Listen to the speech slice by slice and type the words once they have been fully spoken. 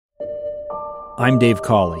I'm Dave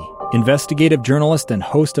Cawley, investigative journalist and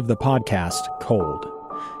host of the podcast Cold.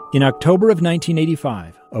 In October of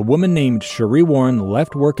 1985, a woman named Cherie Warren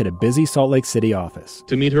left work at a busy Salt Lake City office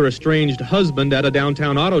to meet her estranged husband at a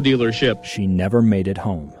downtown auto dealership. She never made it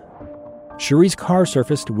home. Cherie's car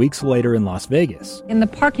surfaced weeks later in Las Vegas. In the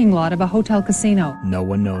parking lot of a hotel casino. No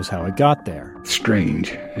one knows how it got there. Strange.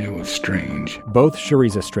 It was strange. Both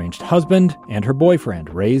Cherie's estranged husband and her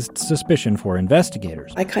boyfriend raised suspicion for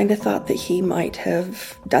investigators. I kind of thought that he might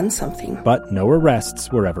have done something. But no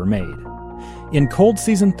arrests were ever made. In Cold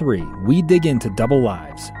Season 3, we dig into double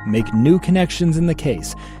lives, make new connections in the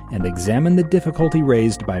case, and examine the difficulty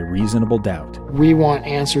raised by reasonable doubt. We want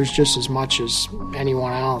answers just as much as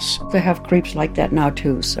anyone else. They have creeps like that now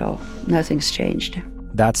too, so nothing's changed.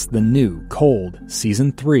 That's the new Cold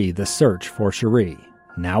Season 3, The Search for Cherie,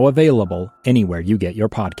 now available anywhere you get your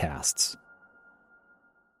podcasts.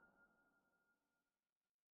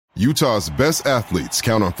 Utah's best athletes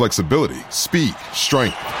count on flexibility, speed,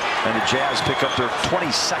 strength. And the Jazz pick up their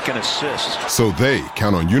 22nd assist. So they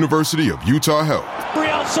count on University of Utah Health.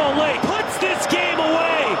 Real Salt Lake puts this game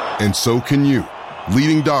away. And so can you.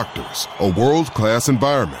 Leading doctors, a world-class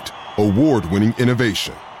environment, award-winning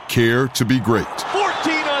innovation, care to be great.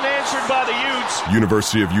 14 unanswered by the Utes.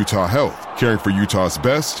 University of Utah Health, caring for Utah's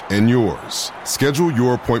best and yours. Schedule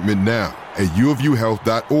your appointment now at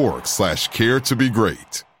uofuhealth.org/care to be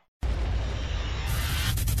great.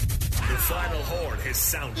 Final horn has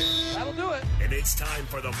sounded. That'll do it. And it's time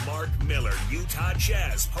for the Mark Miller Utah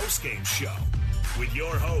Jazz postgame show with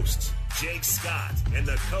your hosts, Jake Scott and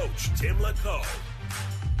the coach, Tim LaCoe.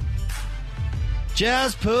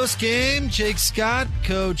 Jazz postgame, Jake Scott,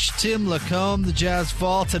 coach Tim LaCombe. The Jazz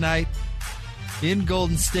fall tonight in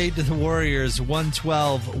Golden State to the Warriors,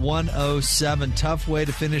 112-107. Tough way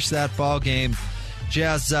to finish that ball game.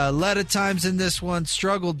 Jazz led at times in this one,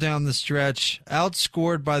 struggled down the stretch,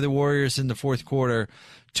 outscored by the Warriors in the fourth quarter,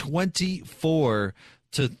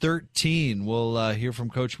 24-13. We'll hear from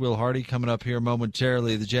Coach Will Hardy coming up here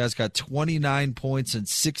momentarily. The Jazz got 29 points and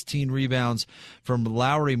 16 rebounds from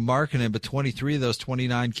Lauri Markkanen, but 23 of those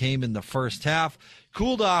 29 came in the first half.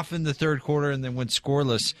 Cooled off in the third quarter and then went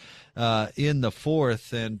scoreless in the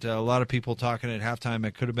fourth. And a lot of people talking at halftime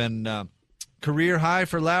it could have been career high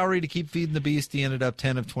for Lauri to keep feeding the beast. He ended up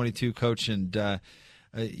 10 of 22, coach, and I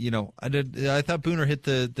thought Booner hit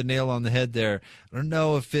the nail on the head there. I don't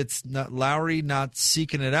know if it's not Lauri not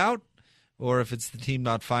seeking it out or if it's the team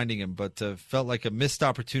not finding him, but felt like a missed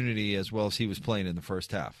opportunity as well as he was playing in the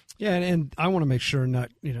first half. Yeah, and I want to make sure I'm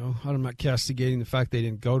not castigating the fact they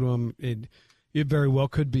didn't go to him. It very well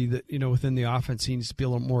could be that within the offense he needs to be a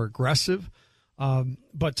little more aggressive.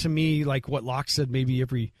 But to me, like what Locke said, maybe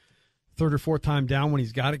every third or fourth time down when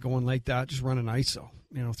he's got it going like that, just run an ISO.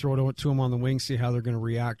 Throw it to him on the wing, see how they're going to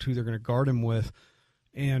react, who they're going to guard him with.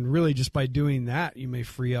 And really just by doing that, you may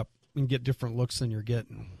free up and get different looks than you're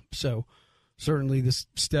getting. So certainly this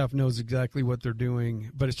staff knows exactly what they're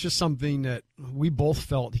doing, but it's just something that we both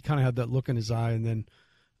felt. He kind of had that look in his eye, and then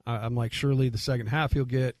I'm like, surely the second half he'll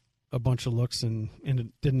get a bunch of looks, and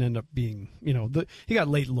it didn't end up being, he got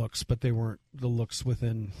late looks, but they weren't the looks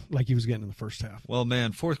within like he was getting in the first half. Well,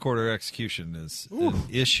 man, fourth quarter execution is an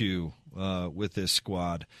issue with this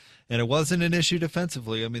squad, and it wasn't an issue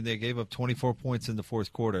defensively. I mean, they gave up 24 points in the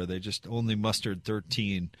fourth quarter. They just only mustered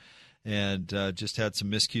 13 and just had some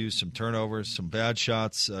miscues, some turnovers, some bad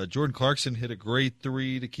shots. Jordan Clarkson hit a great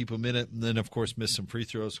three to keep him in it, and then, of course, missed some free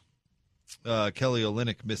throws. Kelly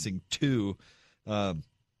Olynyk missing two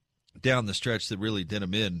down the stretch that really did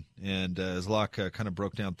him in, and as Locke kind of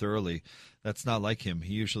broke down thoroughly, that's not like him.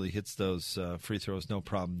 He usually hits those free throws no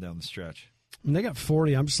problem down the stretch. And they got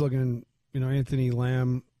 40. I'm just looking, Anthony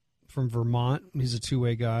Lamb from Vermont. He's a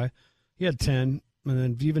two-way guy. He had 10. And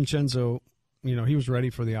then DiVincenzo, he was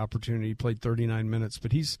ready for the opportunity. He played 39 minutes.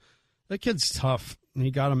 But that kid's tough, and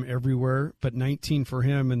he got him everywhere, but 19 for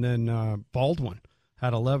him. And then Baldwin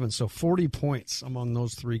had 11. So 40 points among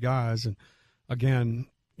those three guys. And, again,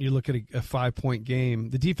 you look at a 5-point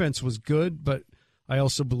game. The defense was good, but I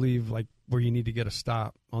also believe like where you need to get a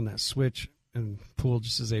stop on that switch, and Poole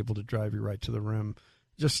just is able to drive you right to the rim.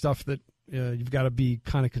 Just stuff that you've got to be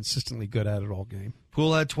kind of consistently good at it all game.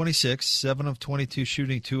 Poole had 26, 7 of 22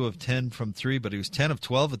 shooting, 2 of 10 from 3, but he was 10 of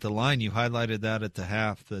 12 at the line. You highlighted that at the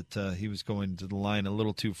half, that he was going to the line a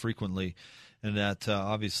little too frequently, and that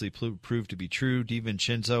obviously proved to be true.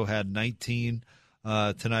 DiVincenzo had 19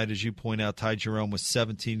 tonight, as you point out. Ty Jerome with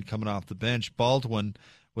 17 coming off the bench. Baldwin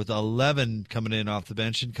with 11 coming in off the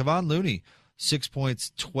bench. And Kevon Looney, 6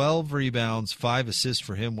 points, 12 rebounds, 5 assists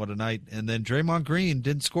for him. What a night. And then Draymond Green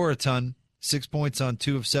didn't score a ton, 6 points on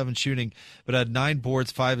 2 of 7 shooting, but had 9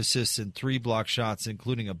 boards, 5 assists, and 3 block shots,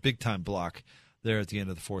 including a big-time block there at the end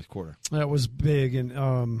of the fourth quarter. That was big,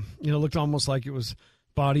 and looked almost like it was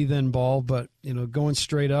body then ball, but going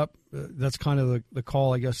straight up, that's kind of the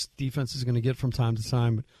call I guess defense is going to get from time to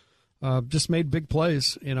time. But just made big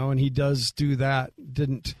plays, and he does do that.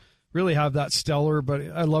 Didn't really have that stellar, but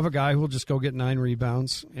I love a guy who will just go get 9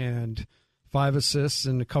 rebounds and 5 assists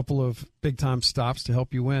and a couple of big time stops to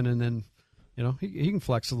help you win, and then he can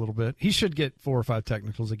flex a little bit. He should get 4 or 5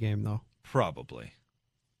 technicals a game though, probably.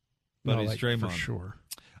 But he's Draymond. For sure.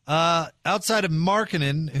 Outside of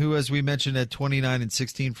Markkanen, who, as we mentioned, had 29 and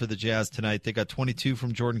 16 for the Jazz tonight, they got 22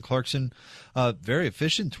 from Jordan Clarkson. Very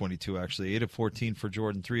efficient 22, actually. 8 of 14 for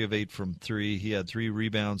Jordan, 3 of 8 from 3. He had 3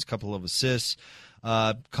 rebounds, couple of assists.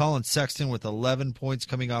 Colin Sexton with 11 points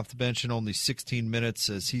coming off the bench in only 16 minutes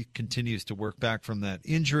as he continues to work back from that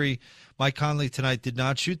injury. Mike Conley tonight did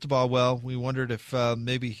not shoot the ball well. We wondered if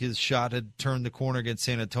maybe his shot had turned the corner against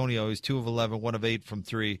San Antonio. He's 2 of 11, 1 of 8 from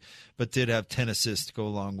 3, but did have 10 assists to go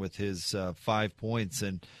along with his 5 points.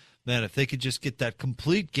 And, man, if they could just get that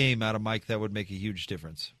complete game out of Mike, that would make a huge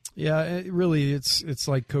difference. Yeah, it's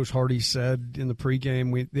like Coach Hardy said in the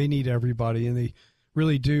pregame, they need everybody, and they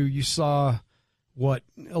really do. You saw what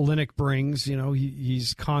Olynyk brings.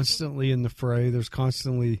 He's constantly in the fray. There's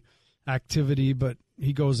constantly activity, but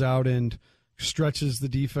he goes out and stretches the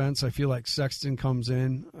defense. I feel like Sexton comes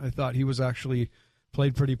in. I thought he was actually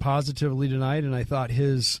played pretty positively tonight, and I thought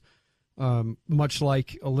his, much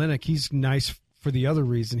like Olynyk, he's nice for the other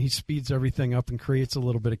reason. He speeds everything up and creates a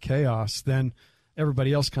little bit of chaos. Then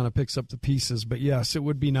everybody else kind of picks up the pieces. But, yes, it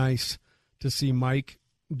would be nice to see Mike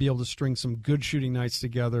be able to string some good shooting nights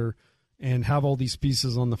together and have all these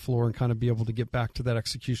pieces on the floor and kind of be able to get back to that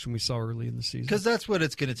execution we saw early in the season. Because that's what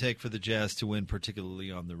it's going to take for the Jazz to win,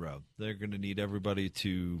 particularly on the road. They're going to need everybody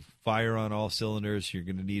to fire on all cylinders. You're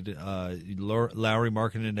going to need Lauri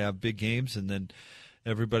Markkanen to have big games, and then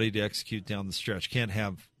everybody to execute down the stretch. Can't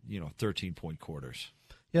have 13-point quarters.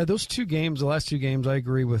 Yeah, those 2 games, the last 2 games, I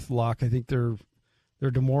agree with Locke. I think they're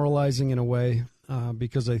demoralizing in a way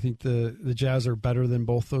because I think the Jazz are better than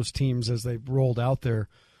both those teams as they've rolled out there.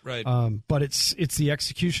 Right. But it's the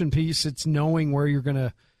execution piece. It's knowing where you're going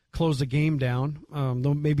to close the game down.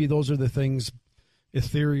 Maybe those are the things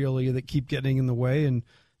ethereally that keep getting in the way. And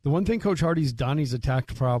the one thing Coach Hardy's done, he's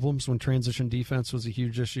attacked problems when transition defense was a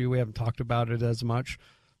huge issue. We haven't talked about it as much.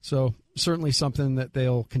 So certainly something that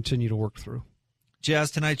they'll continue to work through. Jazz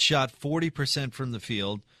tonight shot 40% from the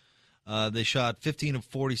field. They shot 15 of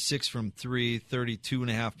 46 from 3,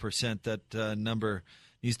 32.5%. That number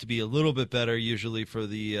needs to be a little bit better usually for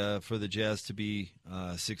the Jazz to be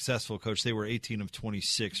successful. Coach, they were 18 of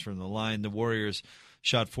 26 from the line. The Warriors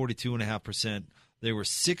shot 42.5%. They were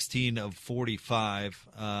 16 of 45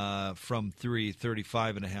 from 3,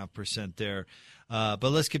 35.5% there. But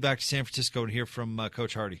let's get back to San Francisco and hear from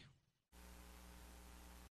Coach Hardy.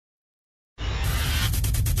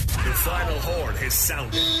 The final horn has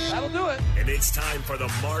sounded. That'll do it. And it's time for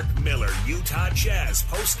the Mark Miller Utah Jazz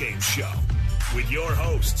postgame show with your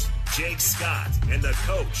hosts, Jake Scott and the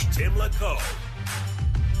coach, Tim LaCombe.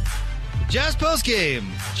 Jazz postgame.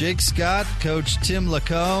 Jake Scott, Coach Tim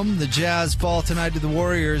LaCombe. The Jazz fall tonight to the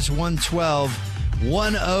Warriors,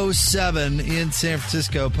 112-107 in San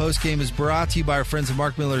Francisco. Postgame is brought to you by our friends at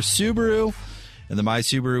Mark Miller Subaru and the My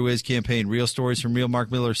Subaru Is campaign. Real stories from real Mark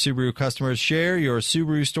Miller Subaru customers. Share your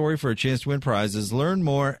Subaru story for a chance to win prizes. Learn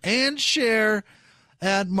more and share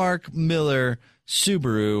at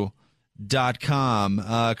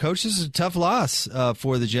markmillersubaru.com. Coach, this is a tough loss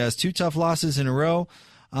for the Jazz. 2 tough losses in a row.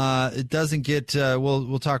 It doesn't get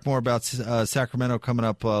we'll talk more about Sacramento coming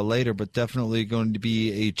up later, but definitely going to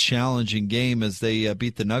be a challenging game as they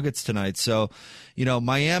beat the Nuggets tonight. So,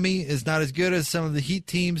 Miami is not as good as some of the Heat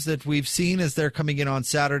teams that we've seen as they're coming in on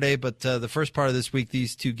Saturday, but the first part of this week,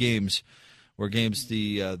 these 2 games were games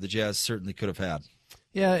the Jazz certainly could have had.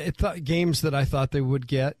 Yeah, games that I thought they would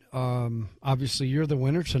get. Obviously, you're the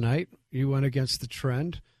winner tonight. You went against the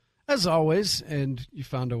trend, as always, and you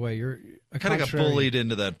found a way. I kind of got bullied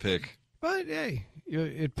into that pick. But, hey,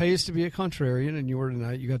 it pays to be a contrarian, and you were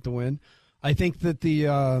tonight. You got the win. I think that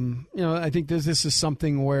I think this is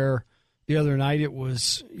something where the other night it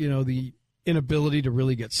was, the inability to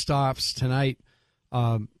really get stops. Tonight,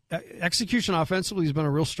 execution offensively has been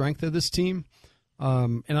a real strength of this team,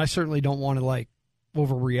 and I certainly don't want to,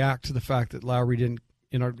 overreact to the fact that Lowry didn't,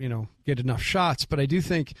 get enough shots. But I do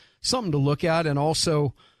think something to look at, and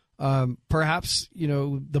also perhaps,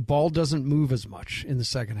 the ball doesn't move as much in the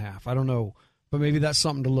second half. I don't know, but maybe that's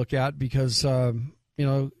something to look at because, to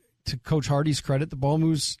Coach Hardy's credit, the ball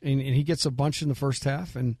moves, and he gets a bunch in the first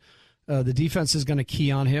half, and the defense is going to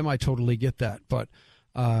key on him. I totally get that, but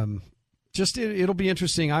it'll be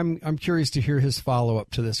interesting. I'm curious to hear his follow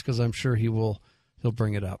up to this because I'm sure he'll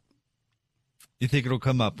bring it up. You think it'll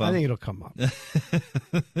come up? Huh? I think it'll come up.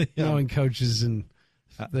 Yeah. Knowing coaches and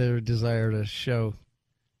their desire to show,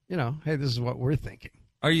 hey, this is what we're thinking.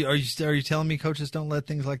 Are you telling me coaches don't let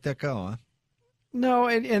things like that go? Huh? No,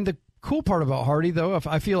 and the cool part about Hardy though,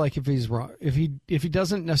 I feel like if he's wrong, if he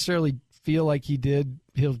doesn't necessarily feel like he did,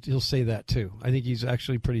 he'll say that too. I think he's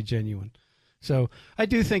actually pretty genuine. So I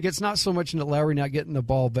do think it's not so much Lowry not getting the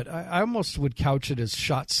ball, but I almost would couch it as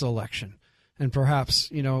shot selection, and perhaps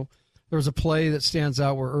there was a play that stands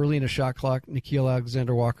out where early in a shot clock, Nickeil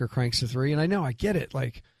Alexander-Walker cranks a three. And I know, I get it.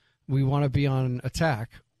 Like, we want to be on attack.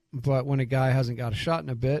 But when a guy hasn't got a shot in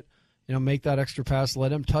a bit, make that extra pass,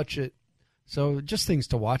 let him touch it. So just things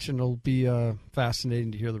to watch, and it'll be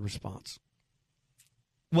fascinating to hear the response.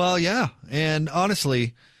 Well, yeah. And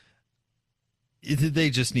honestly, they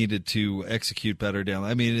just needed to execute better down.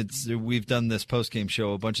 I mean, we've done this post-game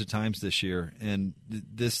show a bunch of times this year, and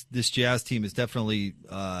this Jazz team is definitely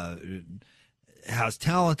has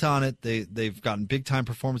talent on it. They've gotten big-time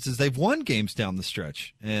performances. They've won games down the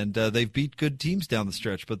stretch, and they've beat good teams down the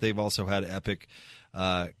stretch, but they've also had epic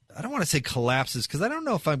I don't want to say collapses because I don't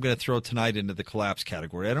know if I'm going to throw tonight into the collapse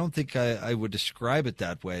category. I don't think I would describe it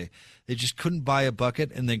that way. They just couldn't buy a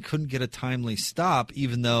bucket and they couldn't get a timely stop,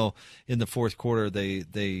 even though in the fourth quarter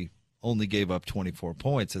they only gave up 24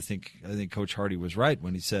 points. I think Coach Hardy was right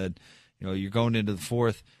when he said, you're going into the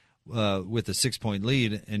fourth with a 6-point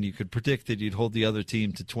lead, and you could predict that you'd hold the other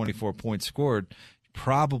team to 24 points scored.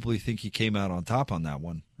 Probably think he came out on top on that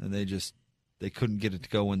one, and they couldn't get it to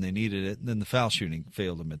go when they needed it, and then the foul shooting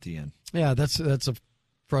failed them at the end. Yeah, that's a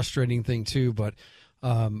frustrating thing too, but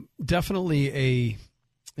definitely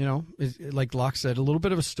like Locke said, a little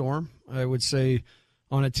bit of a storm, I would say,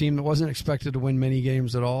 on a team that wasn't expected to win many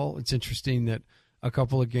games at all. It's interesting that a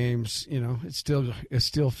couple of games, it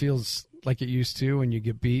still feels like it used to when you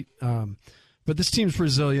get beat. But this team's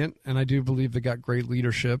resilient, and I do believe they got great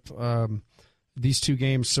leadership. These two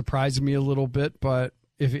games surprised me a little bit, but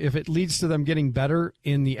if it leads to them getting better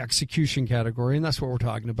in the execution category, and that's what we're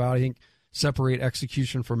talking about, I think separate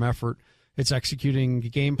execution from effort. It's executing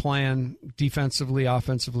game plan defensively,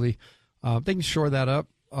 offensively. They can shore that up.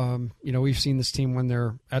 We've seen this team when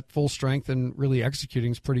they're at full strength and really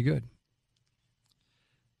executing is pretty good.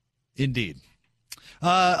 Indeed.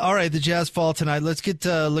 All right, the Jazz fall tonight. Let's get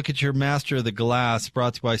a look at your Master of the Glass,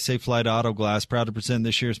 brought to you by Safe Flight Auto Glass. Proud to present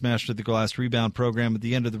this year's Master of the Glass rebound program at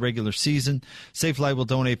the end of the regular season. Safe Flight will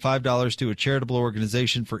donate $5 to a charitable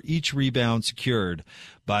organization for each rebound secured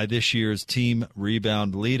by this year's team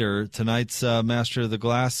rebound leader. Tonight's Master of the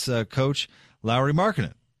Glass coach, Lauri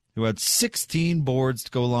Markkanen, who had 16 boards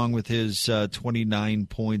to go along with his 29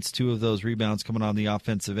 points, 2 of those rebounds coming on the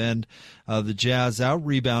offensive end. The Jazz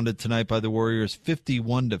out-rebounded tonight by the Warriors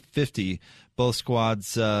 51-50, both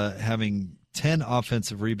squads having 10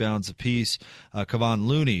 offensive rebounds apiece. Kevon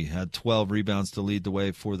Looney had 12 rebounds to lead the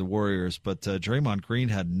way for the Warriors, but Draymond Green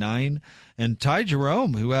had 9. And Ty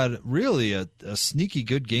Jerome, who had really a sneaky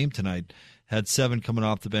good game tonight, had 7 coming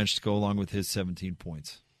off the bench to go along with his 17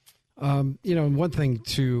 points. And one thing,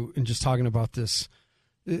 too, in just talking about this,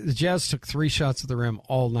 the Jazz took 3 shots at the rim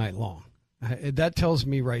all night long. That tells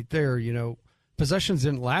me right there, possessions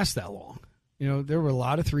didn't last that long. There were a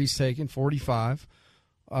lot of threes taken, 45,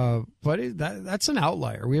 but that's an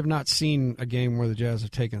outlier. We have not seen a game where the Jazz have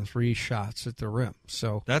taken 3 shots at the rim.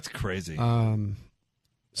 So that's crazy.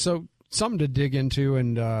 So something to dig into,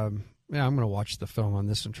 and I'm going to watch the film on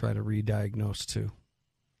this and try to re-diagnose, too.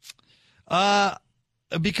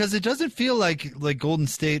 Because it doesn't feel like Golden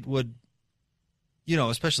State would,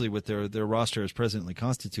 especially with their roster as presently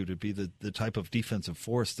constituted, be the type of defensive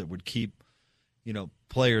force that would keep,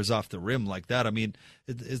 players off the rim like that. I mean,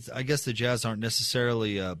 I guess the Jazz aren't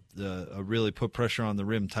necessarily a really put pressure on the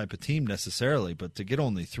rim type of team necessarily, but to get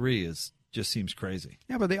only 3 just seems crazy.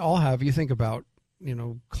 Yeah, but they all have. You think about,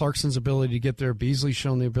 Clarkson's ability to get there, Beasley's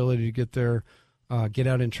shown the ability to get there. Get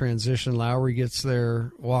out in transition. Lowry gets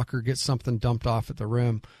there. Walker gets something dumped off at the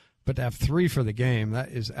rim. But to have 3 for the game, that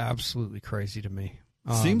is absolutely crazy to me.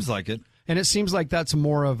 Seems like it. And it seems like that's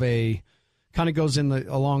more of a kind of goes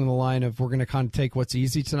along the line of we're going to kind of take what's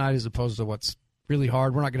easy tonight as opposed to what's really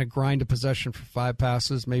hard. We're not going to grind a possession for 5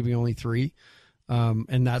 passes, maybe only 3.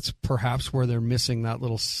 And that's perhaps where they're missing that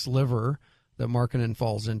little sliver that Markkanen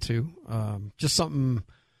falls into. Just something...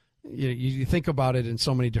 You think about it in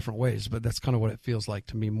so many different ways, but that's kind of what it feels like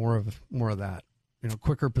to me. More of that,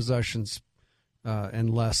 quicker possessions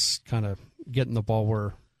and less kind of getting the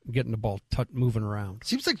ball moving around.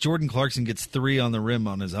 Seems like Jordan Clarkson gets 3 on the rim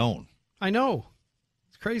on his own. I know.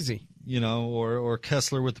 It's crazy. Or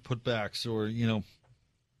Kessler with the putbacks, or,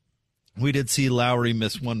 we did see Lowry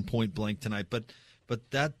miss one point blank tonight, but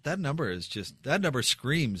that number is just, that number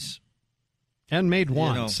screams. And made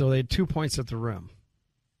one, so they had 2 points at the rim.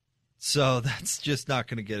 So that's just not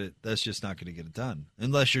going to get it. That's just not going to get it done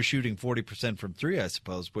unless you're shooting 40% from three, I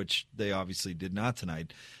suppose, which they obviously did not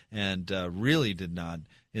tonight, and really did not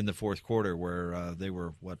in the fourth quarter, where they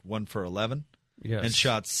were 1 for 11, yes, and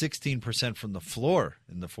shot 16% from the floor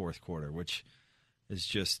in the fourth quarter, which is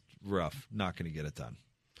just rough. Not going to get it done.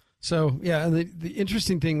 So yeah, and the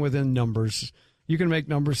interesting thing within numbers, you can make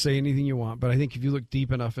numbers say anything you want, but I think if you look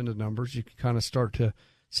deep enough into numbers, you can kind of start to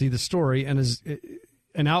see the story. And as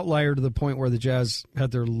an outlier to the point where the Jazz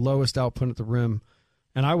had their lowest output at the rim,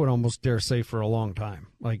 and I would almost dare say for a long time.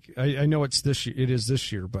 Like I know it is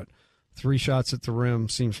this year, but 3 shots at the rim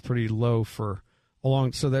seems pretty low for a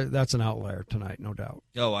long. So that's an outlier tonight, no doubt.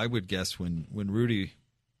 Oh, I would guess when Rudy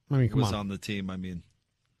was on the team. I mean,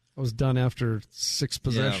 it was done after 6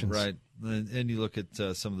 possessions. Yeah, right. And you look at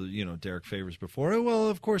some of the Derek Favors before. Well,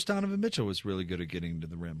 of course, Donovan Mitchell was really good at getting to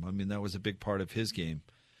the rim. I mean, that was a big part of his game.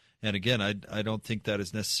 And again, I don't think that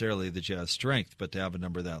is necessarily the Jazz strength, but to have a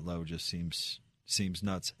number that low just seems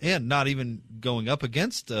nuts. And not even going up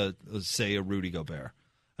against, say, a Rudy Gobert.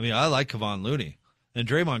 I mean, I like Kevon Looney. And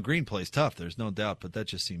Draymond Green plays tough, there's no doubt, but that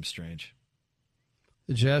just seems strange.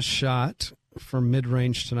 The Jazz shot from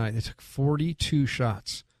mid-range tonight. They took 42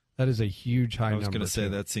 shots. That is a huge high number. I was going to say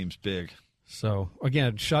that seems big. So,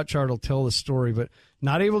 again, shot chart will tell the story, but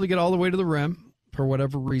not able to get all the way to the rim for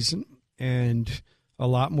whatever reason, and a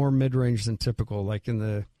lot more mid-range than typical, like in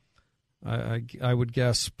the, I would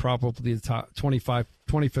guess, probably the top 25th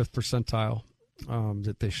percentile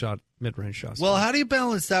that they shot mid-range shots. Well, how do you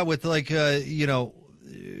balance that with, like,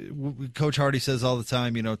 Coach Hardy says all the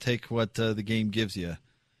time, take what the game gives you.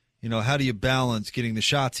 How do you balance getting the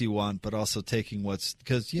shots you want, but also taking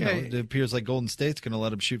because it appears like Golden State's going to let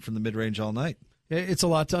them shoot from the mid-range all night. It's a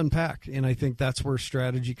lot to unpack, and I think that's where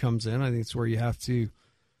strategy comes in. I think it's where you have to,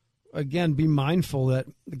 again, be mindful that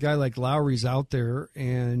a guy like Lowry's out there,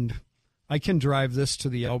 and I can drive this to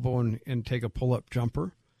the elbow and take a pull-up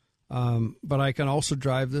jumper, but I can also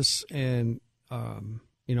drive this and,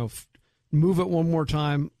 move it one more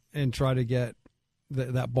time and try to get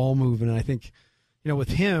that ball moving. And I think, with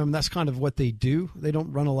him, that's kind of what they do. They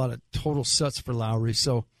don't run a lot of total sets for Lowry.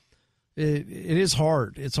 So it is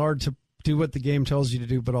hard. It's hard to do what the game tells you to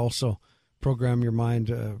do, but also program your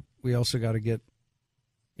mind. We also got to get,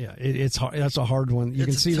 it's hard. That's a hard one. You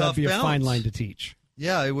can see that be a fine line to teach.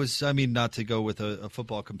 Yeah, it was, not to go with a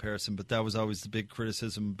football comparison, but that was always the big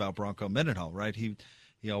criticism about Bronco Mendenhall, right? He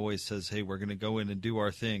always says, hey, we're going to go in and do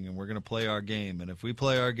our thing, and we're going to play our game. And if we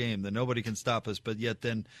play our game, then nobody can stop us. But yet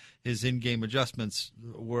then his in-game adjustments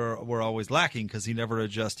were always lacking because he never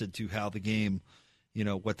adjusted to how the game,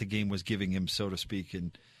 what the game was giving him, so to speak.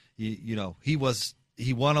 And,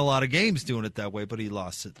 he won a lot of games doing it that way, but he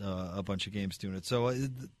lost a bunch of games doing it. So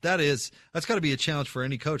that's got to be a challenge for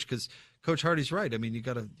any coach because Coach Hardy's right. I mean, you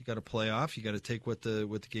got to play off. You got to take what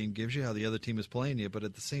the game gives you, how the other team is playing you. But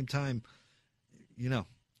at the same time, you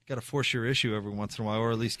got to force your issue every once in a while,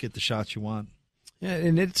 or at least get the shots you want. Yeah,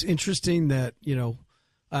 and it's interesting that,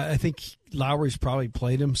 I think Lowry's probably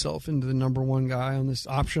played himself into the number one guy on this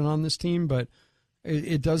option on this team, but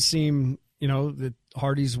it does seem, that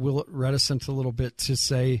Hardy's reticent a little bit to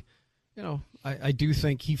say, I do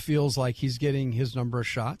think he feels like he's getting his number of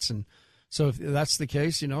shots. And so if that's the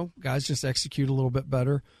case, guys just execute a little bit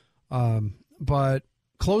better. But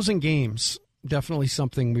closing games, definitely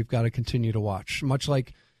something we've got to continue to watch. Much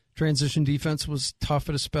like transition defense was tough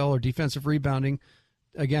at a spell or defensive rebounding.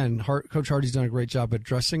 Again, Coach Hardy's done a great job at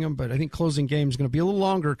addressing them, but I think closing games is going to be a little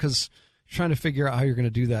longer because you're trying to figure out how you're going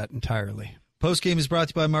to do that entirely. Postgame is brought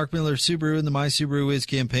to you by Mark Miller Subaru and the My Subaru Is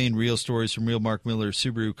campaign. Real stories from real Mark Miller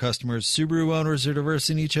Subaru customers. Subaru owners are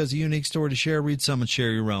diverse and each has a unique story to share. Read some and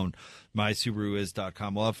share your own.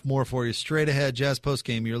 MySubaruIs.com. We'll have more for you straight ahead. Jazz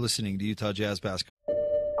Postgame, you're listening to Utah Jazz Basketball.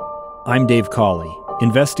 I'm Dave Cawley,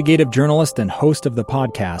 investigative journalist and host of the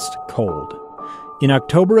podcast Cold. In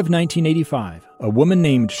October of 1985, a woman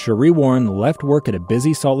named Cherie Warren left work at a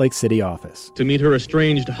busy Salt Lake City office to meet her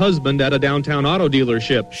estranged husband at a downtown auto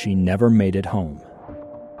dealership. She never made it home.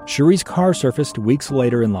 Cherie's car surfaced weeks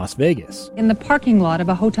later in Las Vegas. In the parking lot of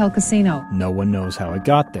a hotel casino. No one knows how it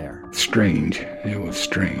got there. Strange. It was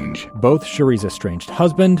strange. Both Cherie's estranged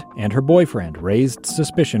husband and her boyfriend raised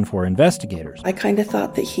suspicion for investigators. I kind of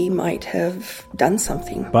thought that he might have done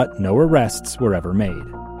something. But no arrests were ever made.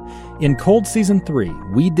 In Cold Season 3,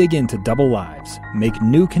 we dig into double lives, make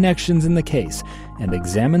new connections in the case, and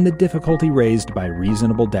examine the difficulty raised by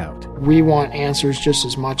reasonable doubt. We want answers just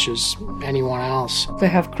as much as anyone else. They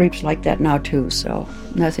have creeps like that now too, so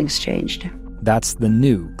nothing's changed. That's the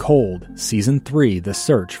new Cold Season 3, The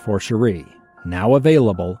Search for Cherie. Now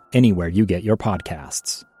available anywhere you get your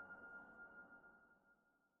podcasts.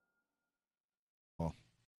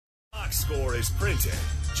 Box score is printed.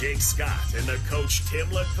 Jake Scott and the coach Tim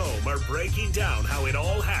Lacombe are breaking down how it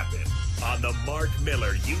all happened on the Mark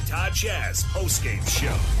Miller Utah Jazz postgame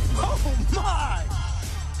show. Oh, my!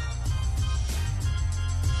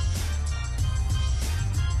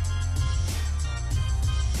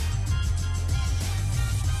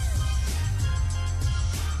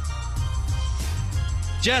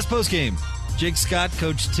 Jazz postgame. Jake Scott,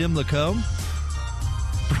 coach Tim Lacombe.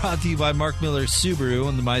 Brought to you by Mark Miller Subaru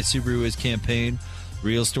and the My Subaru Is campaign.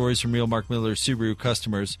 Real stories from real Mark Miller Subaru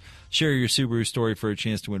customers. Share your Subaru story for a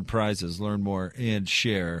chance to win prizes. Learn more and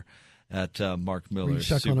share at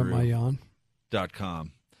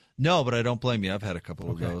markmillersubaru.com. No, but I don't blame you. I've had a couple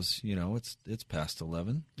of those. You know, it's past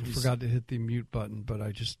 11. I forgot to hit the mute button, but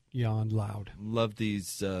I just yawned loud. Love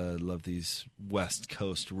these West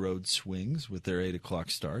Coast road swings with their 8 o'clock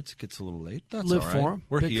starts. It gets a little late. That's Live all right. for them.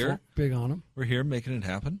 We're here. Big on them. We're here making it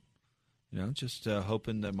happen. You know, just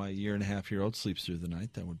hoping that my 1.5-year-old sleeps through the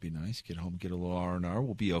night. That would be nice. Get home, get a little R&R.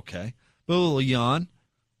 We'll be okay. But a little yawn.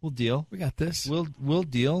 We'll deal. We got this. We'll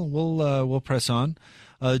deal. We'll press on.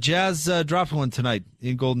 Jazz dropped one tonight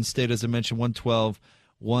in Golden State, as I mentioned,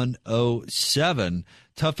 112-107.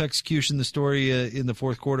 Tough execution. The story in the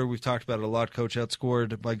fourth quarter, we've talked about it a lot. Coach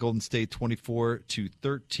outscored by Golden State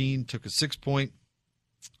 24-13. Took a 6-point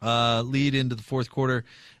lead into the fourth quarter,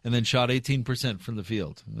 and then shot 18% from the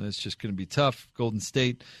field. It's just going to be tough. Golden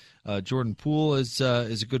State, Jordan Poole is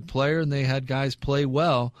a good player, and they had guys play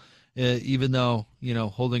well, even though, you know,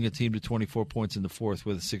 holding a team to 24 points in the fourth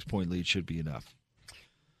with a 6-point lead should be enough.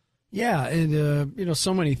 Yeah, and, you know,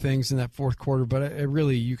 so many things in that fourth quarter, but it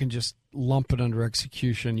really, you can just lump it under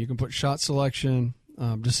execution. You can put shot selection,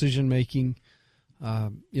 decision-making,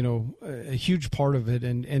 you know, a huge part of it,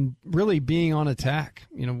 and really being on attack,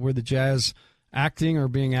 you know, where the Jazz acting or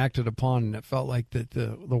being acted upon, and it felt like that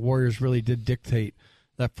the Warriors really did dictate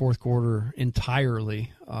that fourth quarter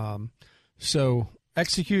entirely. So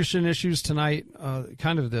execution issues tonight,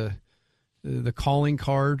 kind of the calling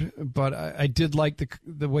card, but I did like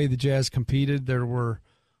the way the Jazz competed. There were,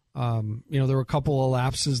 you know, there were a couple of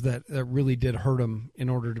lapses that really did hurt them in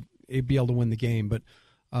order to be able to win the game, but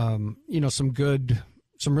you know, some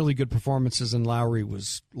really good performances, and Lowry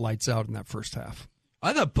was lights out in that first half.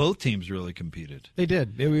 I thought both teams really competed. They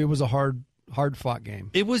did. It was a hard-fought game.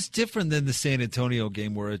 It was different than the San Antonio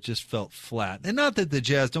game where it just felt flat. And not that the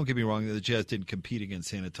Jazz, don't get me wrong, that the Jazz didn't compete against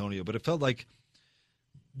San Antonio, but it felt like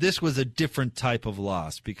this was a different type of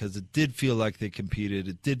loss because it did feel like they competed.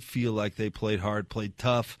 It did feel like they played hard, played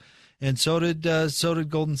tough, and so did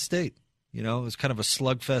Golden State. You know, it was kind of a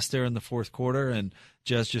slugfest there in the fourth quarter, and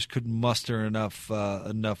Jazz just couldn't muster enough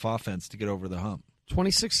offense to get over the hump.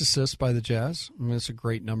 26 assists by the Jazz. I mean, it's a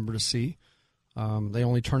great number to see. They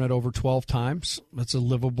only turn it over 12 times. That's a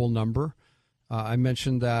livable number. I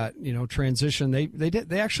mentioned that, you know, transition.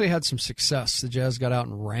 They actually had some success. The Jazz got out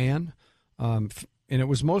and ran, and it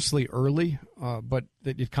was mostly early, but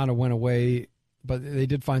it kind of went away. But they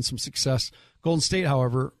did find some success. Golden State,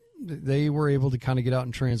 however, they were able to kind of get out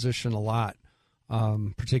and transition a lot,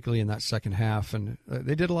 particularly in that second half. And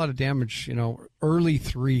they did a lot of damage, you know, early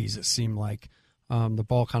threes, it seemed like. The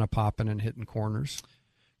ball kind of popping and hitting corners.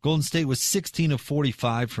 Golden State was 16 of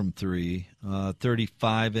 45 from three,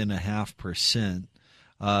 35.5%.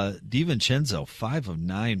 DiVincenzo, 5 of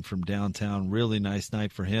 9 from downtown. Really nice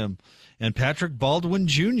night for him. And Patrick Baldwin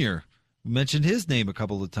Jr., we mentioned his name a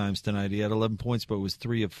couple of times tonight. He had 11 points, but was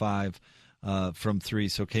 3 of 5 from three.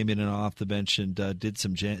 So came in and off the bench and did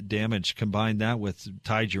some damage. Combined that with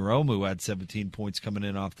Ty Jerome, who had 17 points coming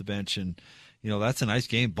in off the bench. And, you know, that's a nice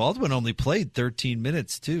game. Baldwin only played 13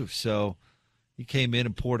 minutes, too. So he came in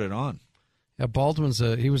and poured it on. Yeah, Baldwin's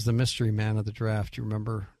he was the mystery man of the draft. You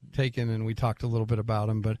remember taking, and we talked a little bit about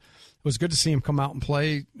him, but it was good to see him come out and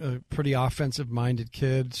play. A pretty offensive-minded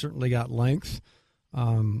kid, certainly got length,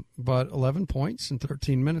 but 11 points in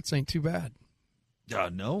 13 minutes ain't too bad.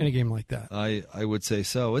 No. In a game like that. I would say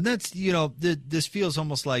so. And that's, you know, this feels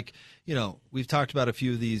almost like, you know, we've talked about a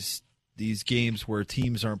few of these these games where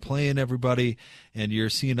teams aren't playing everybody, and you're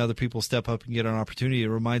seeing other people step up and get an opportunity. It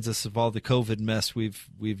reminds us of all the COVID mess we've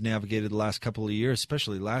navigated the last couple of years,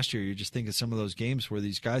 especially last year. You just think of some of those games where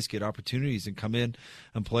these guys get opportunities and come in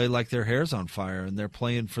and play like their hair's on fire, and they're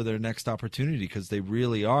playing for their next opportunity because they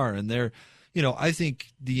really are. And they're, I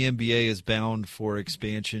think the NBA is bound for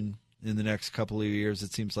expansion in the next couple of years.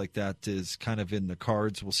 It seems like that is kind of in the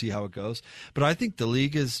cards. We'll see how it goes. But I think the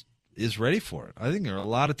league is ready for it. I think there are a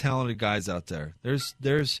lot of talented guys out there.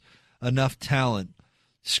 There's enough talent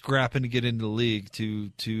scrapping to get into the league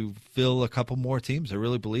to fill a couple more teams. I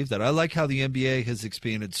really believe that. I like how the NBA has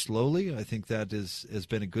expanded slowly. I think that has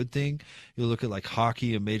been a good thing. You look at like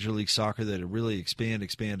hockey and Major League Soccer that really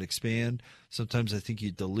expand. Sometimes I think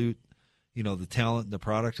you dilute the talent and the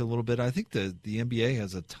product a little bit. I think the NBA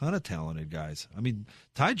has a ton of talented guys. I mean,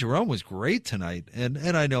 Ty Jerome was great tonight, and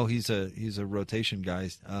I know he's a rotation guy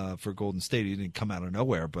for Golden State. He didn't come out of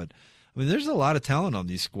nowhere, but I mean, there's a lot of talent on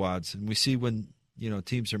these squads, and we see when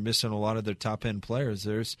teams are missing a lot of their top end players.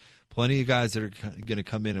 There's plenty of guys that are going to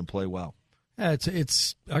come in and play well. Yeah,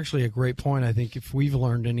 it's actually a great point. I think if we've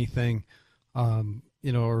learned anything,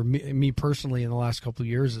 or me personally in the last couple of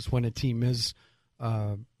years, is when a team is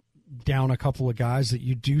down a couple of guys that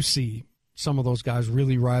you do see some of those guys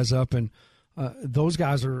really rise up, and those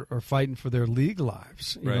guys are fighting for their league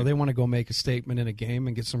lives. They want to go make a statement in a game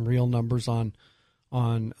and get some real numbers on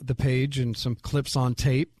the page and some clips on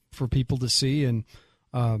tape for people to see. And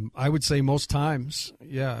I would say most times,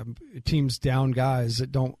 teams down guys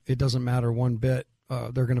it doesn't matter one bit.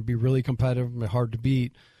 They're going to be really competitive and hard to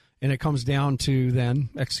beat. And it comes down to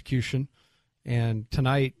then execution. And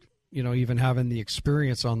tonight, even having the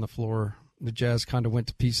experience on the floor, the Jazz kind of went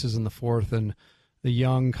to pieces in the fourth, and the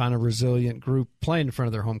young, kind of resilient group playing in front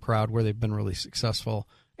of their home crowd where they've been really successful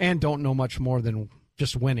and don't know much more than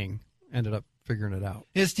just winning ended up figuring it out.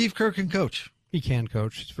 Yeah, Steve Kerr can coach. He can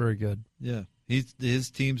coach. He's very good. Yeah. His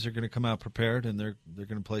teams are going to come out prepared, and they're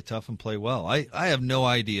going to play tough and play well. I have no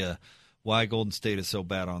idea why Golden State is so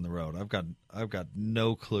bad on the road. I've got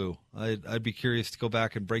no clue. I'd be curious to go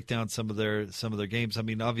back and break down some of their games. I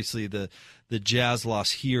mean, obviously the Jazz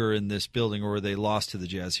lost here in this building, or they lost to the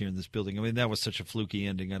Jazz here in this building. I mean, that was such a fluky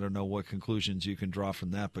ending. I don't know what conclusions you can draw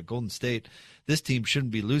from that. But Golden State, this team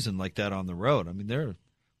shouldn't be losing like that on the road. I mean, there are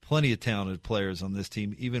plenty of talented players on this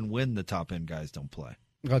team, even when the top end guys don't play.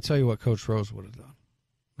 I'll tell you what Coach Rose would have done.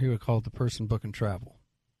 He would have called the person booking travel.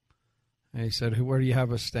 And he said, where do you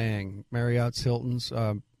have us staying? Marriott's, Hilton's?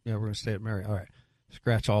 We're going to stay at Marriott. All right.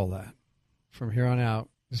 Scratch all that. From here on out,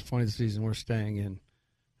 this point of the season, we're staying in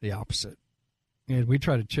the opposite. And we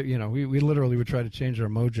try to, we literally would try to change our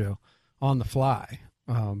mojo on the fly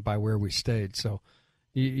by where we stayed. So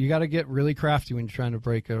you got to get really crafty when you're trying to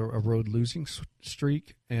break a road losing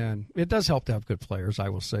streak. And it does help to have good players, I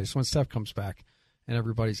will say. So when Steph comes back and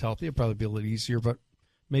everybody's healthy, it'll probably be a little easier, but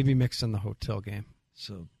maybe mix in the hotel game.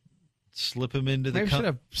 So slip him into the. Maybe should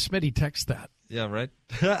have Smitty text that. Yeah, right.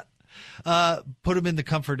 Put him in the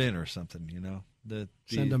Comfort Inn or something.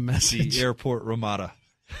 Send a message. The airport Ramada.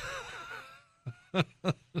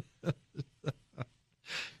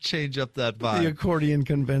 Change up that vibe. The accordion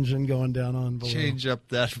convention going down on below. Change up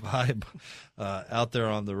that vibe out there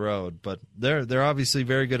on the road. But they're obviously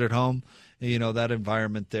very good at home. That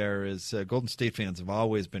environment there is Golden State fans have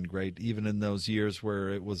always been great, even in those years where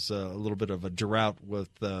it was a little bit of a drought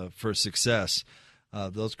for success.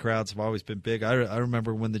 Those crowds have always been big. I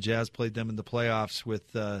remember when the Jazz played them in the playoffs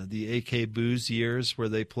with the AK Booze years, where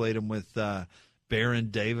they played them with Baron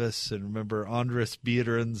Davis, and remember Andres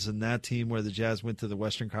Biedrins and that team where the Jazz went to the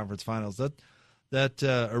Western Conference Finals. That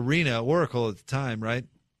arena, Oracle at the time, right,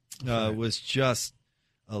 was just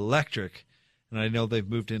electric. And I know they've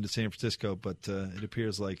moved into San Francisco, but it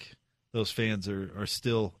appears like those fans are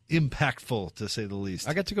still impactful, to say the least.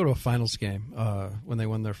 I got to go to a finals game when they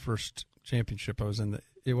won their first championship. I was in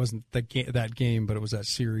it wasn't that game, but it was that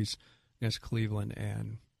series against Cleveland,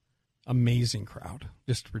 and amazing crowd,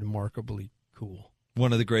 just remarkably cool.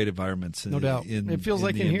 One of the great environments, no doubt. It feels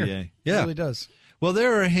like in NBA. here. Yeah, it really does. Well,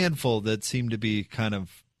 there are a handful that seem to be kind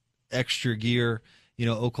of extra gear.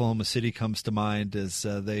 Oklahoma City comes to mind as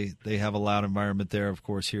they have a loud environment there, of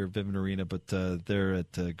course, here at Vivint Arena, but they're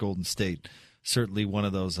at Golden State. Certainly one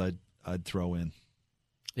of those I'd throw in.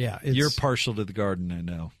 Yeah. You're partial to the Garden, I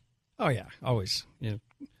know. Oh, yeah, always.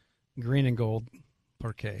 Green and gold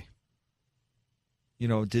parquet.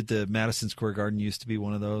 Did the Madison Square Garden used to be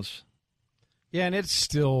one of those? Yeah, and it's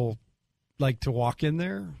still, to walk in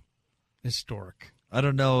there, historic. I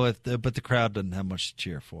don't know, but the crowd doesn't have much to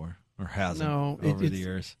cheer for. Or hasn't over the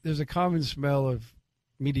years. There's a common smell of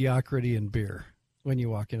mediocrity and beer when you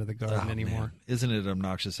walk into the Garden anymore. Man. Isn't it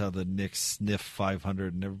obnoxious how the Knicks sniff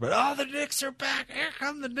 500 and everybody, the Knicks are back. Here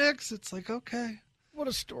come the Knicks. It's like, okay. What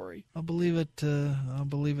a story. I'll believe it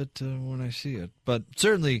when I see it. But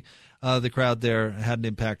certainly the crowd there had an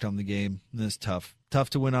impact on the game. It's tough. Tough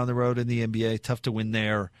to win on the road in the NBA. Tough to win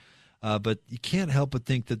there. But you can't help but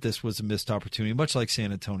think that this was a missed opportunity. Much like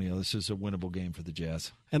San Antonio, this is a winnable game for the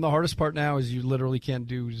Jazz. And the hardest part now is you literally can't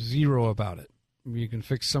do zero about it. You can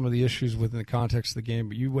fix some of the issues within the context of the game,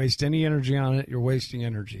 but you waste any energy on it, you're wasting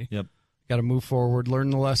energy. Yep. Got to move forward, learn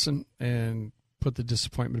the lesson, and put the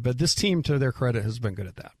disappointment to bed. This team, to their credit, has been good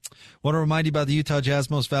at that. Want to remind you about the Utah Jazz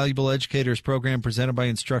Most Valuable Educators program presented by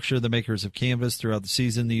Instructure, the makers of Canvas. Throughout the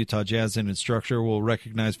season, the Utah Jazz and Instructure will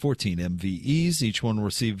recognize 14 MVEs. Each one will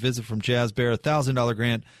receive a visit from Jazz Bear, a $1,000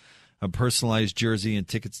 grant, a personalized jersey, and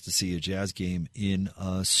tickets to see a Jazz game in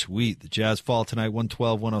a suite. The Jazz fall tonight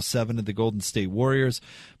 112-107 to the Golden State Warriors.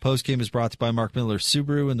 Postgame is brought to you by Mark Miller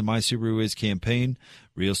Subaru and the My Subaru Is campaign.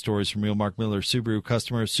 Real stories from real Mark Miller Subaru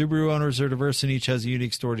customers. Subaru owners are diverse and each has a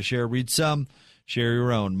unique story to share. Read some, share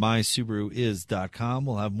your own. MySubaruIs.com.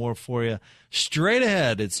 We'll have more for you straight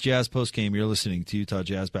ahead. It's Jazz Postgame. You're listening to Utah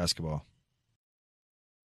Jazz Basketball.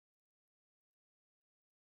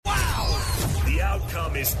 The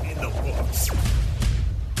outcome is in the books.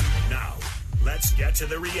 Now, let's get to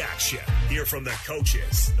the reaction. Hear from the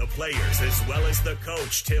coaches, the players, as well as the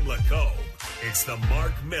coach, Tim Lacombe. It's the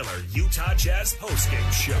Mark Miller Utah Jazz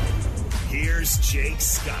postgame show. Here's Jake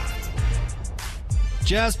Scott.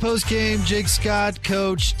 Jazz postgame, Jake Scott,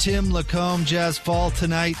 coach Tim Lacombe. Jazz fall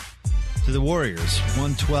tonight to the Warriors,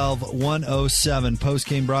 112-107.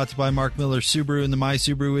 Postgame brought to you by Mark Miller Subaru and the My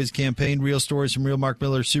Subaru Is campaign. Real stories from real Mark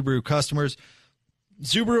Miller Subaru customers.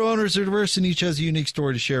 Subaru owners are diverse and each has a unique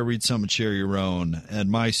story to share. Read some and share your own at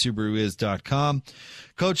mysubaruis.com.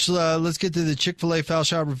 Coach, let's get to the Chick-fil-A foul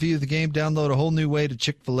shot review of the game. Download a whole new way to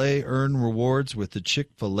Chick-fil-A. Earn rewards with the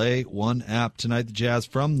Chick-fil-A One app. Tonight, the Jazz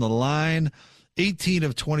from the line, 18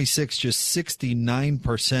 of 26, just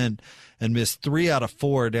 69%, and missed 3 out of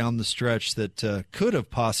 4 down the stretch that could have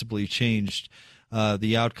possibly changed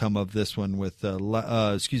the outcome of this one with,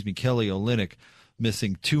 Kelly Olynyk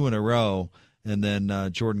missing 2 in a row. And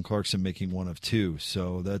then Jordan Clarkson making 1 of 2.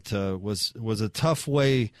 So that was a tough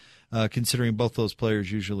way, considering both those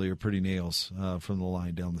players usually are pretty nails from the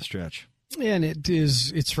line down the stretch. And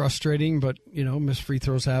it's frustrating, but, missed free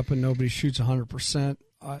throws happen. Nobody shoots 100%.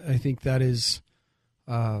 I think that is,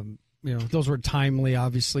 those were timely,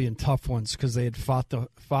 obviously, and tough ones because they had fought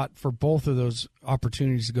for both of those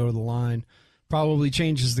opportunities to go to the line. Probably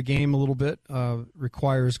changes the game a little bit,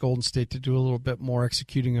 requires Golden State to do a little bit more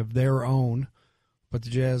executing of their own. But the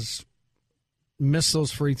Jazz miss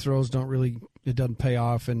those free throws, it doesn't pay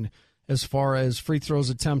off. And as far as free throws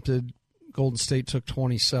attempted, Golden State took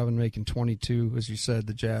 27, making 22. As you said,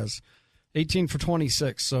 the Jazz 18 for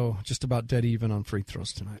 26, so just about dead even on free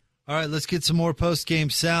throws tonight. All right, let's get some more post-game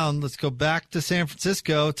sound. Let's go back to San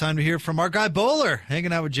Francisco. Time to hear from our guy Bowler,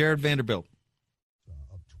 hanging out with Jared Vanderbilt.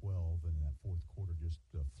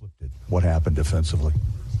 What happened defensively?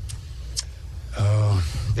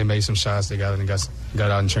 They made some shots. They got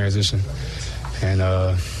out in transition.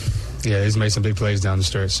 And, he's made some big plays down the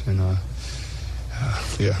stretch. And,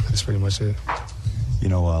 that's pretty much it.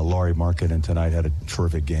 Lauri Markkanen tonight had a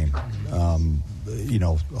terrific game.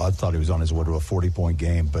 I thought he was on his way to a 40-point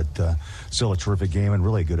game, but still a terrific game and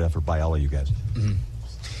really a good effort by all of you guys. Mm-hmm.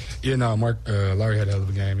 Yeah, Lauri had a hell of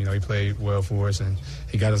a game. He played well for us, and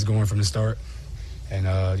he got us going from the start. And,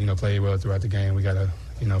 played well throughout the game. We got to,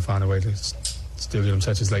 find a way to still get him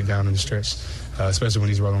touches late down in the stretch, especially when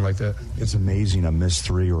he's rolling like that. It's amazing a missed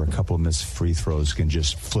 3 or a couple of missed free throws can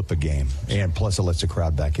just flip a game. And plus it lets the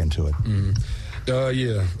crowd back into it.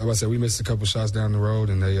 Mm-hmm. Like I said, we missed a couple shots down the road,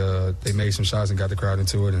 and they made some shots and got the crowd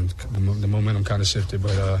into it, and the momentum kind of shifted.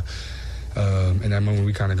 But in that moment,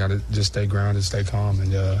 we kind of got to just stay grounded, stay calm,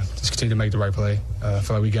 and just continue to make the right play. I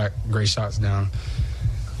feel like we got great shots down.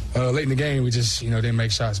 Late in the game, we just, didn't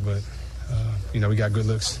make shots, but, we got good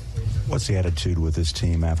looks. What's the attitude with this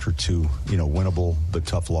team after 2, winnable but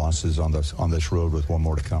tough losses on this road with one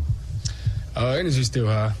more to come? Energy's still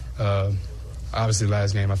high. Obviously,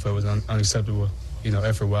 last game I felt was unacceptable,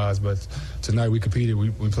 effort-wise, but tonight we competed.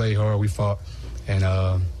 We played hard. We fought. And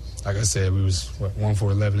like I said, we was 1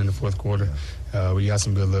 for 11 in the fourth quarter. We got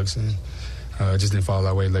some good looks, and just didn't fall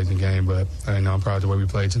our way late in the game. But I'm proud of the way we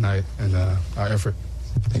played tonight and our effort.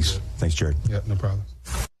 Thanks, Jared. Yep, no problem.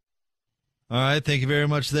 All right, thank you very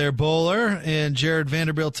much there, Bowler. And Jared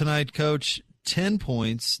Vanderbilt tonight, Coach, 10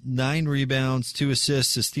 points, 9 rebounds, 2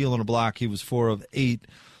 assists, a steal and a block. He was 4 of 8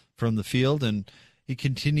 from the field, and he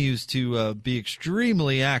continues to be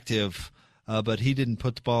extremely active but he didn't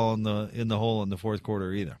put the ball in the hole in the fourth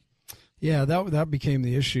quarter either. Yeah, that became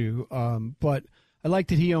the issue. But I like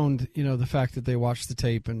that he owned, the fact that they watched the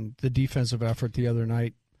tape and the defensive effort the other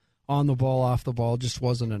night on the ball, off the ball just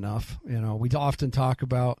wasn't enough. We often talk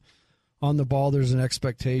about on the ball there's an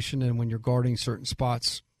expectation, and when you're guarding certain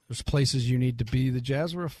spots, there's places you need to be. The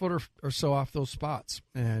Jazz were a foot or so off those spots,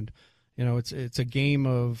 and it's a game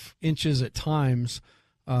of inches at times.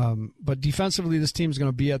 But defensively, this team's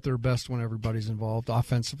going to be at their best when everybody's involved.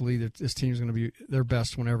 Offensively, this team's going to be their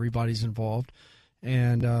best when everybody's involved.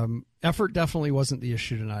 And effort definitely wasn't the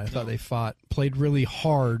issue tonight. I thought they played really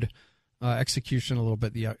hard. Execution a little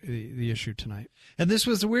bit the issue tonight. And this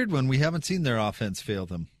was a weird one. We haven't seen their offense fail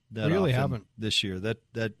them. That really haven't this year.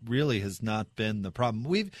 That really has not been the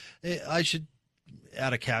problem. I should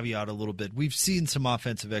add a caveat a little bit. We've seen some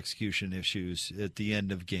offensive execution issues at the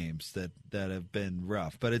end of games that have been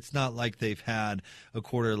rough, but it's not like they've had a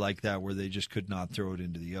quarter like that where they just could not throw it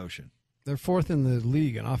into the ocean. They're fourth in the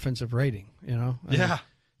league in offensive rating. Yeah.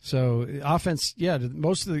 So offense,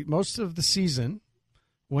 most of the season,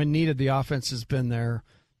 when needed, the offense has been there.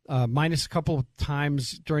 Minus a couple of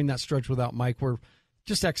times during that stretch without Mike, where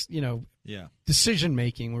just decision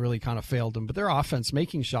making really kind of failed them. But their offense,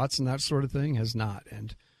 making shots and that sort of thing, has not.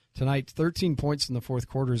 And tonight, 13 points in the fourth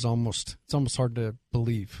quarter is almost hard to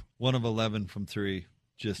believe. 1 of 11 from 3,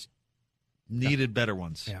 just needed better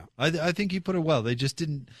ones. Yeah, I think you put it well. They just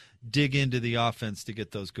didn't dig into the offense to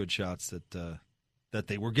get those good shots that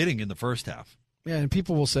they were getting in the first half. Yeah, and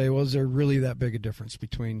people will say, well, is there really that big a difference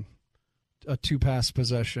between a 2-pass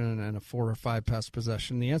possession and a 4 or 5-pass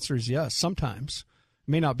possession? The answer is yes, sometimes.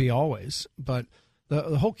 It may not be always, but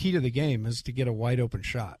the whole key to the game is to get a wide-open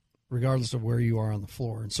shot, regardless of where you are on the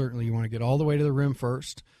floor. And certainly you want to get all the way to the rim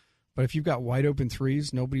first. But if you've got wide-open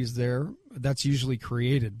threes, nobody's there, that's usually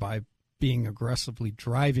created by being aggressively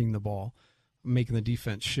driving the ball, making the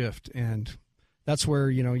defense shift. And that's where,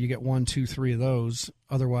 you get 1, 2, 3 of those.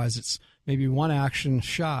 Otherwise, it's maybe one action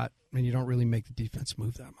shot, and you don't really make the defense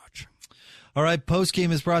move that much. All right,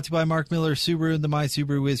 Postgame is brought to you by Mark Miller Subaru and the My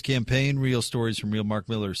Subaru Is campaign. Real stories from real Mark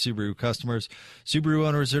Miller Subaru customers. Subaru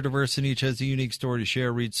owners are diverse, and each has a unique story to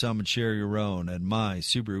share. Read some and share your own at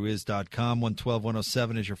mysubaruis.com.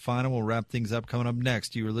 112-107 is your final. We'll wrap things up coming up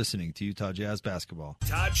next. You are listening to Utah Jazz Basketball.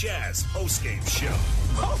 Todd Jazz Postgame Show.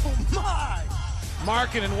 Oh, my!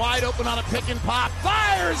 Markkanen wide open on a pick and pop.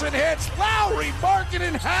 Fires and hits. Lowry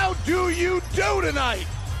Markkanen, how do you do tonight?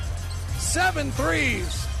 7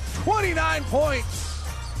 threes. 29 points.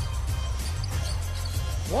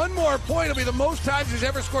 One more point will be the most times he's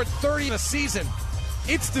ever scored 30 in a season.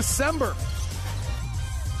 It's December.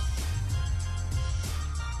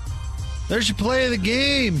 There's your play of the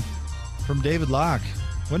game from David Locke.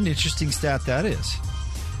 What an interesting stat that is.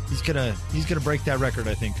 He's gonna break that record,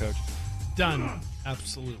 I think, Coach. Done.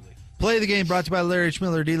 Absolutely. Play the game brought to you by Larry H.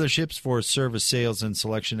 Miller Dealerships for service, sales, and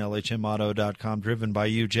selection. LHMauto.com. Driven by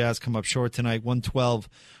you. Jazz come up short tonight,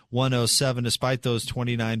 112-107, despite those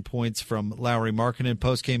 29 points from Lowry Markkanen.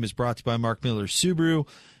 Postgame is brought to you by Mark Miller Subaru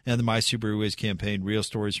and the My Subaru Is campaign. Real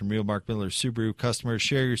stories from real Mark Miller Subaru customers.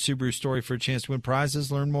 Share your Subaru story for a chance to win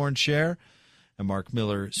prizes. Learn more and share at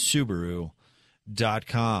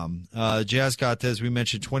markmillersubaru.com. Jazz got, as we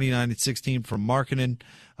mentioned, 29 and 16 from Markkanen.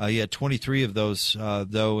 He had 23 of those,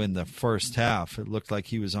 though, in the first half. It looked like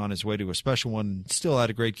he was on his way to a special one. Still had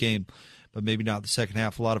a great game, but maybe not the second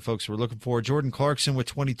half. A lot of folks were looking for. Jordan Clarkson with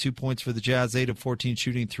 22 points for the Jazz, 8 of 14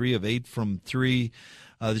 shooting, 3 of 8 from 3.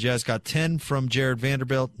 The Jazz got 10 from Jared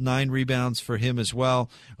Vanderbilt, 9 rebounds for him as well,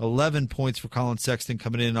 11 points for Colin Sexton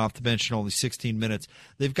coming in off the bench in only 16 minutes.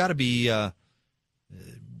 They've got to be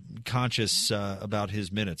conscious about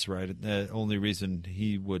his minutes, right? The only reason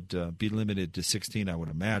he would be limited to 16, I would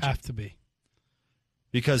imagine. Have to be.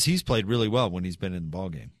 Because he's played really well when he's been in the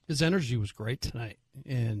ballgame. His energy was great tonight.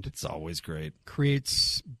 And it's always great.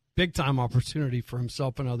 Creates big-time opportunity for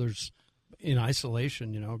himself and others in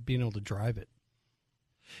isolation, being able to drive it.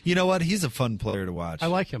 You know what? He's a fun player to watch. I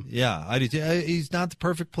like him. Yeah, I do too. He's not the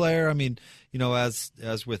perfect player. I mean, as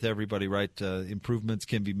with everybody, right, improvements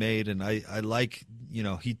can be made. And I like,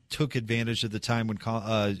 he took advantage of the time when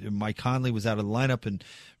Mike Conley was out of the lineup and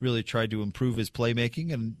really tried to improve his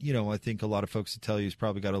playmaking. And, I think a lot of folks would tell you he's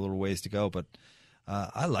probably got a little ways to go. But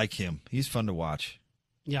I like him. He's fun to watch.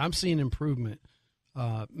 Yeah, I'm seeing improvement.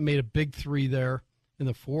 Made a big 3 there in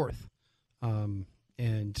the fourth.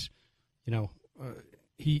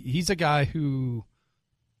 He's a guy who,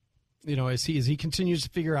 as he continues to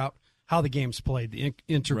figure out how the game's played, the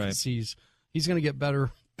intricacies, right, he's going to get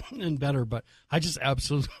better and better. But I just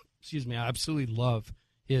absolutely love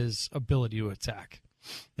his ability to attack.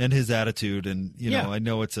 And his attitude, and Yeah. I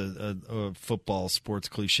know it's a football sports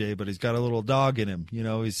cliche, but he's got a little dog in him.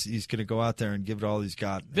 He's going to go out there and give it all he's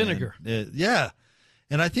got. Vinegar. Yeah.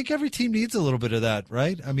 And I think every team needs a little bit of that,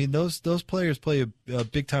 right? I mean, those players play a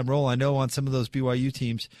big time role. I know on some of those BYU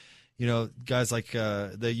teams, guys like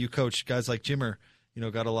that you coach, guys like Jimmer,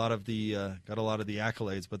 got a lot of the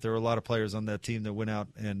accolades. But there were a lot of players on that team that went out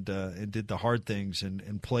and did the hard things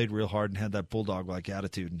and played real hard and had that bulldog like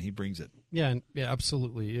attitude, and he brings it. Yeah,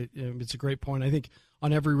 absolutely. It's a great point. I think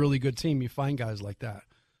on every really good team, you find guys like that.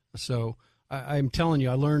 So I'm telling you,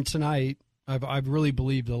 I learned tonight. I've really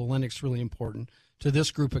believed that Olenek's really important to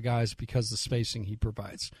this group of guys because of the spacing he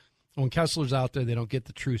provides. When Kessler's out there, they don't get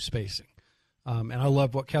the true spacing. And I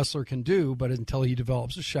love what Kessler can do, but until he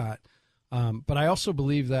develops a shot. But I also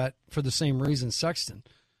believe that for the same reason Sexton,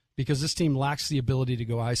 because this team lacks the ability to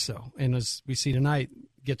go ISO. And as we see tonight,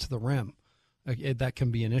 get to the rim. That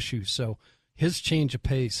can be an issue. So his change of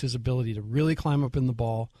pace, his ability to really climb up in the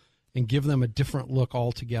ball and give them a different look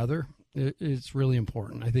altogether, it's really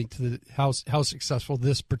important, I think, to how successful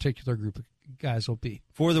this particular group of guys will be.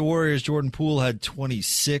 For the Warriors, Jordan Poole had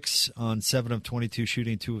 26 on 7 of 22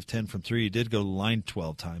 shooting, 2 of 10 from 3. He did go to the line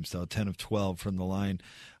 12 times, though, 10 of 12 from the line.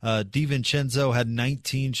 DiVincenzo had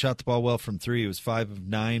 19, shot the ball well from 3. It was 5 of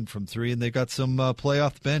 9 from 3, and they got some play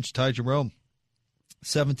off the bench. Ty Jerome,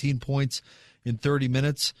 17 points in 30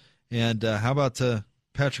 minutes. And how about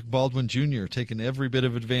Patrick Baldwin Jr. taking every bit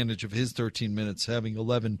of advantage of his 13 minutes, having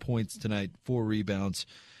 11 points tonight, 4 rebounds,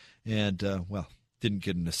 and, didn't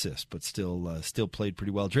get an assist, but still played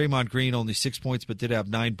pretty well. Draymond Green, only 6 points, but did have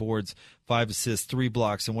 9 boards, 5 assists, 3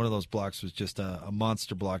 blocks, and one of those blocks was just a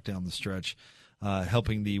monster block down the stretch,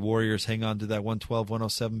 helping the Warriors hang on to that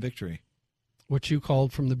 112-107 victory. What you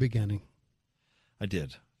called from the beginning. I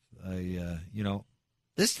did. But you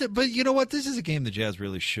know what? This is a game the Jazz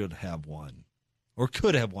really should have won. Or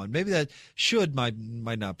could have won. Maybe that should might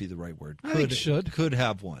not be the right word. I think should. Could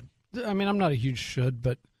have won. I mean, I'm not a huge should,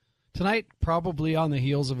 but tonight probably on the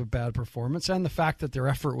heels of a bad performance and the fact that their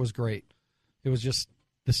effort was great. It was just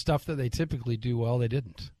the stuff that they typically do well, they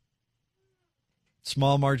didn't.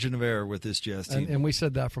 Small margin of error with this Jazz team. And we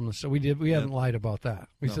said that from the start. We haven't lied about that.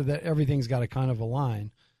 We said that everything's got to kind of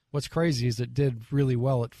align. What's crazy is it did really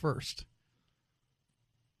well at first.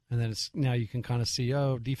 And then now you can kind of see,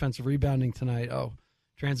 defensive rebounding tonight.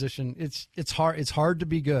 Transition. It's hard to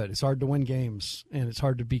be good. It's hard to win games, and it's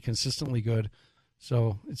hard to be consistently good.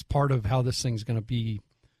 So it's part of how this thing's going to be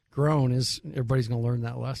grown is everybody's going to learn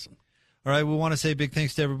that lesson. All right, we want to say big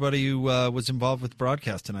thanks to everybody who was involved with the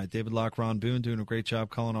broadcast tonight. David Locke, Ron Boone doing a great job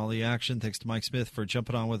calling all the action. Thanks to Mike Smith for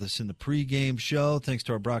jumping on with us in the pregame show. Thanks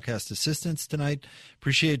to our broadcast assistants tonight.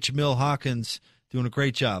 Appreciate Jamil Hawkins doing a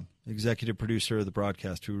great job, executive producer of the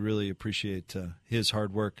broadcast. We really appreciate his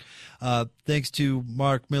hard work. Thanks to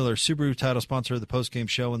Mark Miller, Subaru title sponsor of the postgame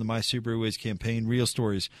show and the My Subaru Is campaign. Real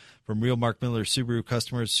stories from real Mark Miller Subaru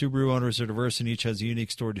customers. Subaru owners are diverse and each has a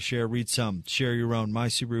unique story to share. Read some. Share your own.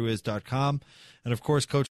 MySubaruIs.com. And, of course,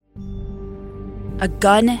 Coach. A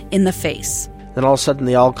gun in the face. Then all of a sudden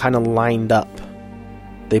they all kind of lined up.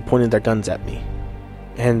 They pointed their guns at me.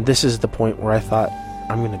 And this is the point where I thought,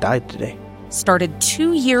 I'm going to die today. Started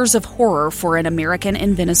 2 years of horror for an American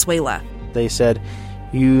in Venezuela. They said,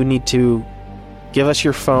 you need to give us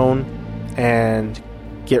your phone and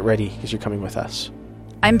get ready because you're coming with us.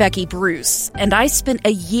 I'm Becky Bruce, and I spent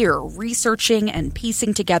a year researching and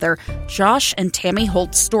piecing together Josh and Tammy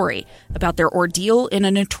Holt's story about their ordeal in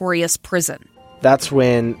a notorious prison. That's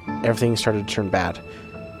when everything started to turn bad.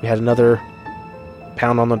 We had another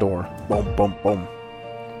pound on the door. Boom, boom, boom.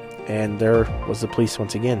 And there was the police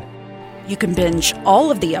once again. You can binge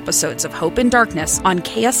all of the episodes of Hope and Darkness on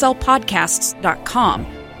KSLPodcasts.com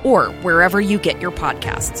or wherever you get your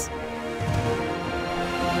podcasts.